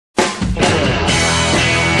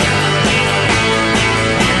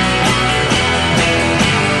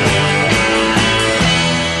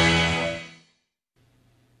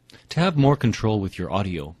have more control with your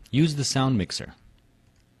audio, use the sound mixer.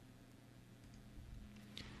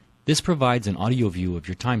 This provides an audio view of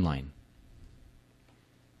your timeline.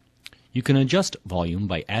 You can adjust volume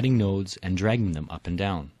by adding nodes and dragging them up and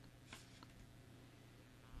down.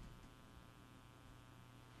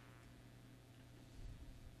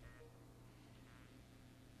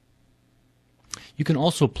 You can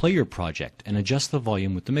also play your project and adjust the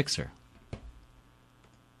volume with the mixer.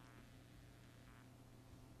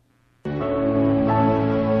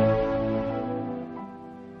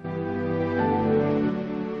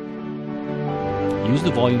 Use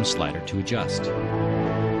the volume slider to adjust.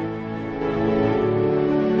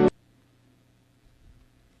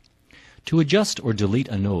 To adjust or delete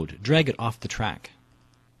a node, drag it off the track.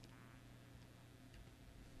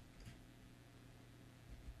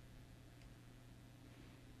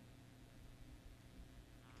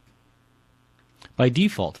 By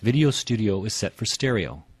default, VideoStudio is set for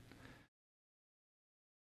stereo.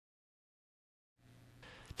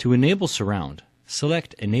 To enable surround,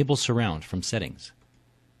 select Enable Surround from Settings.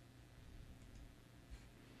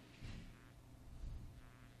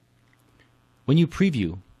 When you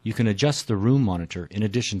preview, you can adjust the room monitor in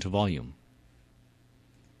addition to volume.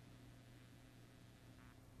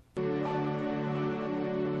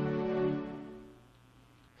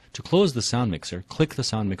 To close the sound mixer, click the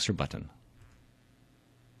sound mixer button.